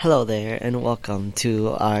Hello there, and welcome to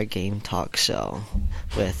our game talk show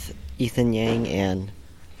with Ethan Yang and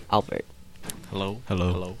Albert, Hello.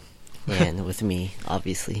 Hello. Hello. and with me,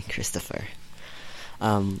 obviously, Christopher.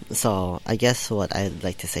 So I guess what I'd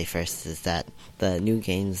like to say first is that the new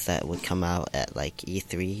games that would come out at like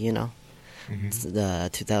E3, it's the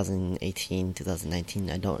 2018, 2019,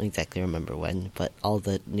 I don't exactly remember when, but all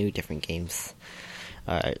the new different games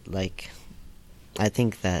are like, I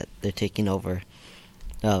think that they're taking over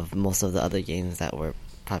of most of the other games that were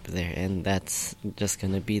popular, and that's just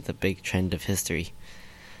going to be the big trend of history.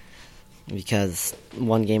 Because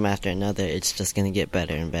one game after another, it's just going to get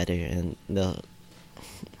better and better, and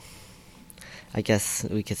I guess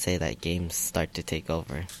we could say that games start to take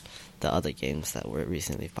over the other games that were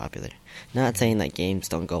recently popular. Not saying that games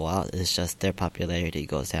don't go out, it's just their popularity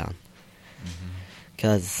goes down.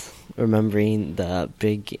 Because remembering the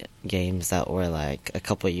big games that were like a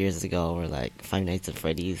couple of years ago were like Five Nights at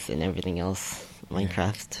Freddy's and everything else,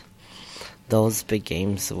 Minecraft. Those big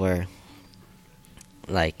games were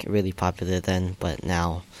like really popular then, but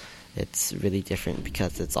now it's really different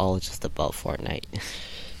because it's all just about Fortnite.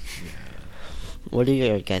 What are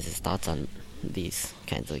your guys' thoughts on these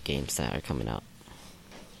kinds of games that are coming out?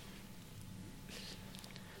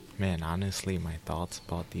 Man, honestly, my thoughts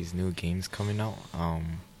about these new games coming out.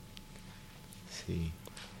 See,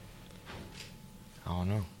 I don't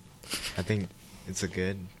know. I think it's a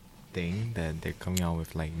good thing that they're coming out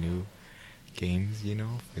with like new games,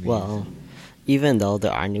 for these. Well, even though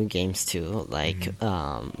there are new games too, like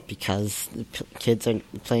because kids are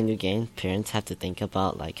playing new games, parents have to think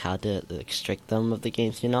about like how to restrict them of the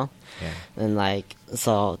games, Yeah. And like,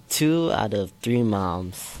 so 2 out of 3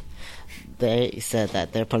 moms, they said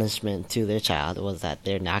that their punishment to their child was that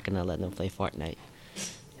they're not going to let them play Fortnite.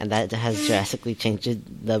 And that has drastically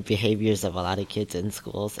changed the behaviors of a lot of kids in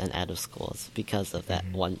schools and out of schools because of that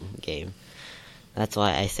one game. That's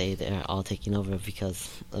why I say they're all taking over, because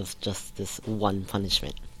of just this one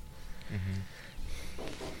punishment.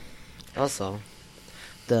 Also,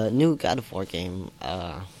 the new God of War game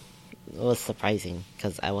was surprising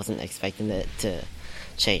because I wasn't expecting it to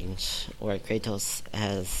change, where Kratos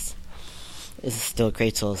is still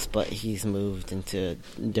Kratos, but he's moved into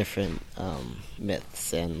different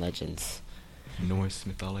myths and legends. Norse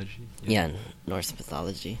mythology. Yeah, Norse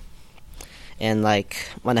mythology. And like,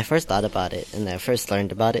 when I first thought about it and I first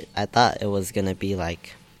learned about it, I thought it was gonna be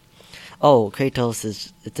like, oh,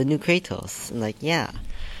 it's a new Kratos. And like, yeah.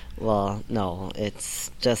 Well, no,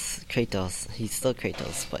 it's just Kratos. He's still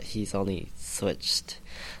Kratos, but he's only switched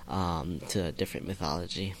to a different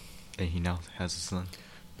mythology. And he now has a son.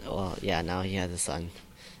 Well, yeah, now he has a son.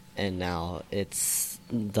 And now it's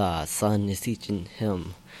the son is teaching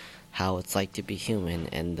him how it's like to be human,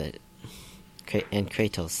 and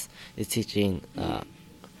Kratos is teaching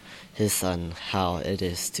his son how it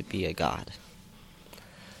is to be a god.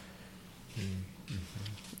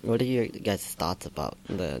 What are your guys' thoughts about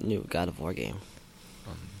the new God of War game?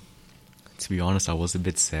 To be honest, I was a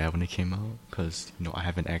bit sad when it came out because I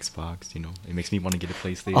have an Xbox. It makes me want to get a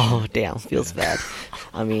PlayStation. Oh, damn, feels bad.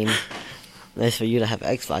 I mean, nice for you to have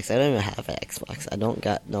Xbox. I don't even have an Xbox. I don't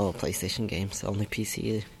got no PlayStation games, only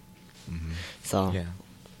PC. So Yeah.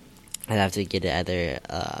 I'd have to get it either,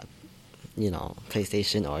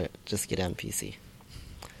 PlayStation or just get it on PC.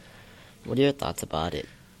 What are your thoughts about it,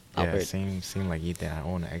 Yeah, Albert? same like Ethan. I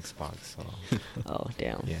own an Xbox, so Oh,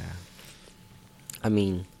 damn. yeah. I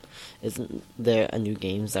mean, isn't there a new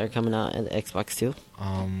games that are coming out at the Xbox too?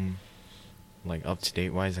 Like up to date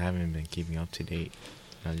wise, I haven't been keeping up to date.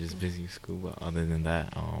 I'm just busy with school, but other than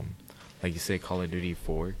that, like you said, Call of Duty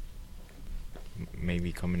 4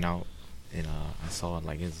 maybe coming out in I saw it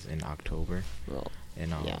like it's in October, Well,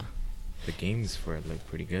 and yeah. the games for it look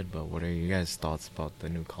pretty good. But what are you guys' thoughts about the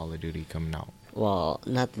new Call of Duty coming out? Well,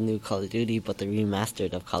 not the new Call of Duty, but the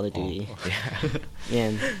remastered of Call of Duty. Yeah.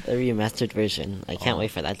 Man, the remastered version. I can't Oh.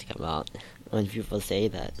 wait for that to come out. When people say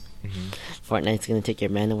that Mhm. Fortnite's gonna take your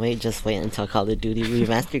man away, just wait until Call of Duty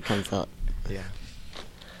remastered comes out. Yeah.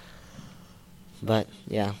 But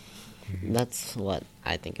yeah, that's what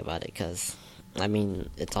I think about it. Cause I mean,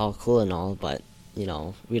 it's all cool and all, but we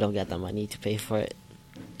don't get the money to pay for it.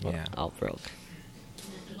 We're Yeah. all broke.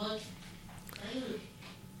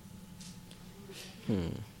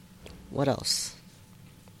 What else?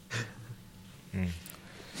 Mm.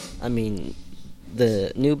 I mean,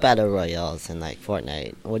 the new battle royales in like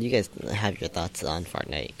Fortnite. What do you guys have your thoughts on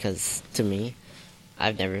Fortnite? Because to me,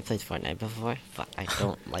 I've never played Fortnite before, but I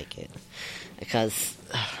don't like it. Because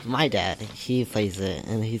my dad, he plays it,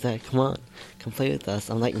 and he's like, come on, come play with us.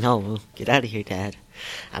 I'm like, no, get out of here, Dad.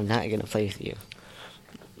 I'm not going to play with you.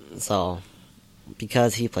 So,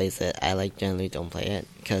 because he plays it, I like generally don't play it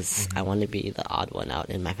because I Mhm. want to be the odd one out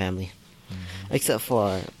in my family. Mhm. Except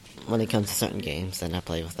for when it comes to certain games, then I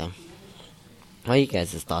play with them. What are you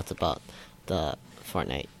guys' thoughts about the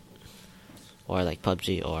Fortnite? Or like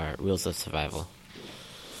PUBG or Rules of Survival?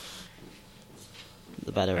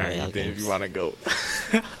 The Battle Royale If games. you want to go.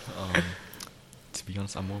 To be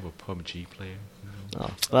honest, I'm more of a PUBG player. You know?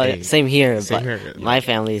 Oh, well, Hey, same here, same but here, my yeah.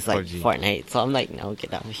 family's like PUBG. Fortnite, so I'm like, no,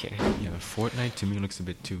 get out of here. Yeah, Fortnite to me looks a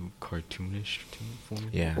bit too cartoonish for me.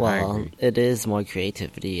 Yeah. I Well, agree. it is more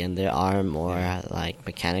creativity, and there are more like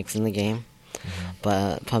mechanics in the game. Mhm.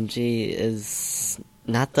 But PUBG is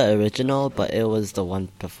not the original, but it was the one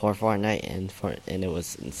before Fortnite, and it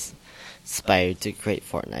was inspired to create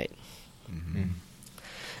Fortnite. Mhm.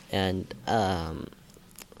 And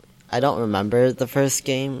I don't remember the first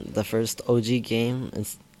game, the first OG game,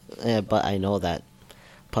 but I know that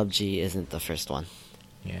PUBG isn't the first one.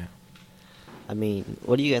 Yeah. I mean,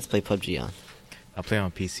 what do you guys play PUBG on? I play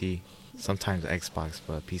on PC. Sometimes Xbox,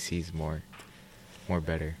 but PC is more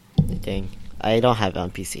better. Dang, I don't have it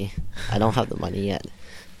on PC. I don't have the money yet.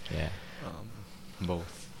 Yeah.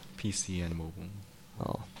 Both PC and mobile.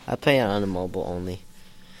 Oh, I play it on the mobile only.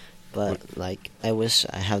 But like, I wish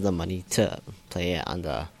I have the money to play it on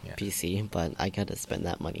the Yeah. PC, but I gotta spend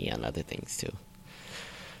that money on other things too.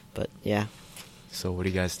 But yeah, So what do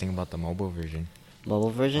you guys think about the mobile version?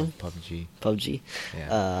 mobile version, of PUBG. PUBG.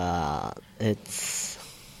 Yeah.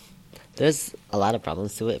 There's a lot of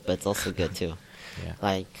problems to it, but it's also good too. Yeah.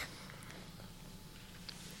 Like,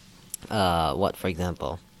 what for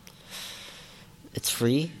example? It's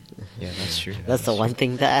free. Yeah, that's true. That's the one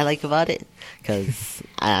thing that I like about it, because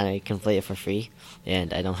I can play it for free,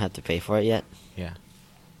 and I don't have to pay for it yet. Yeah.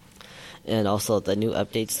 And also the new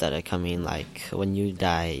updates that are coming, like when you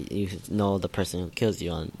die, you know the person who kills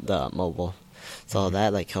you on the mobile. So Mhm.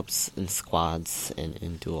 that like helps in squads and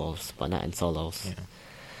in duos, but not in solos. Yeah.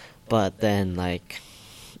 But then like,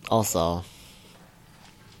 also,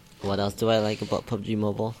 what else do I like about PUBG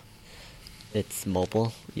Mobile? It's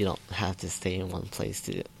mobile. You don't have to stay in one place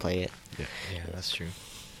to play it. Yeah. Yeah, that's true.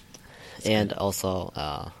 And also,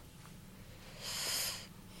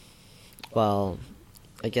 well,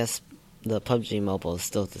 I guess the PUBG Mobile is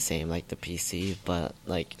still the same like the PC, but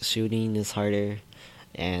like shooting is harder,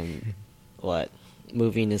 and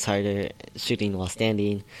moving is harder. Shooting while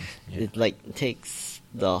standing, Yeah. it like takes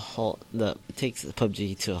it takes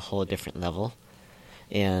PUBG to a whole different level.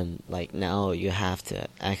 And like now you have to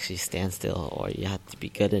actually stand still, or you have to be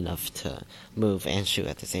good enough to move and shoot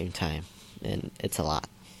at the same time, and it's a lot.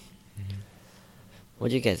 Mhm.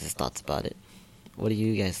 What are you guys' thoughts about it? What do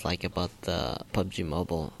you guys like about the PUBG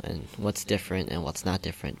Mobile, and what's different and what's not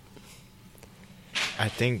different? I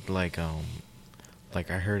think like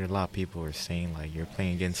I heard a lot of people were saying like you're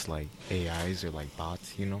playing against like AIs or like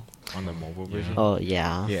bots, you know, on the mobile Yeah. version. Oh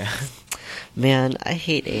yeah, Yeah. man, I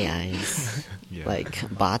hate AIs. Yeah. Like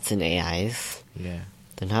bots and AIs, Yeah.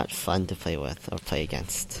 they're not fun to play with or play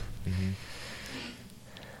against. Mhm.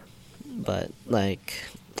 But like,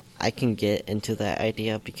 I can get into that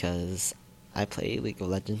idea because I play League of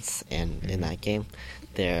Legends, and in Mhm. that game,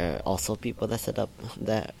 there are also people that set up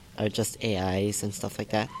that are just AIs and stuff like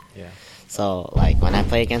that. Yeah. So like when I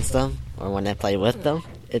play against them or when I play with them,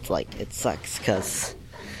 it's like it sucks because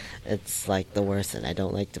it's like the worst, and I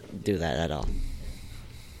don't like to do that at all.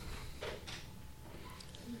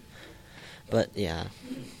 But yeah,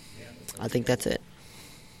 I think that's it.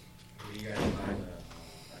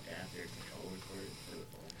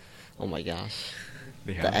 Oh my gosh,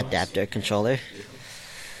 They the have those? adapter controller.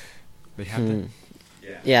 They have that?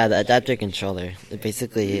 Yeah, the adapter controller.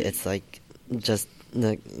 Basically, it's like just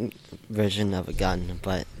the version of a gun,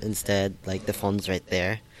 but instead, like the phone's right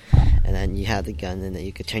there, and then you have the gun, and then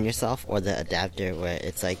you could turn yourself, or the adapter where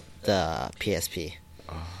it's like the PSP.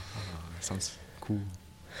 Sounds cool.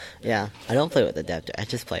 Yeah, I don't play with adapter. I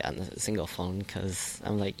just play on a single phone because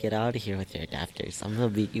I'm like, get out of here with your adapters. I'm gonna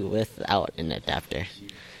beat you without an adapter.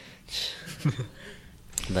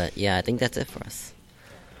 But yeah, I think that's it for us.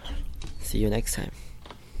 See you next time.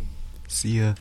 See ya.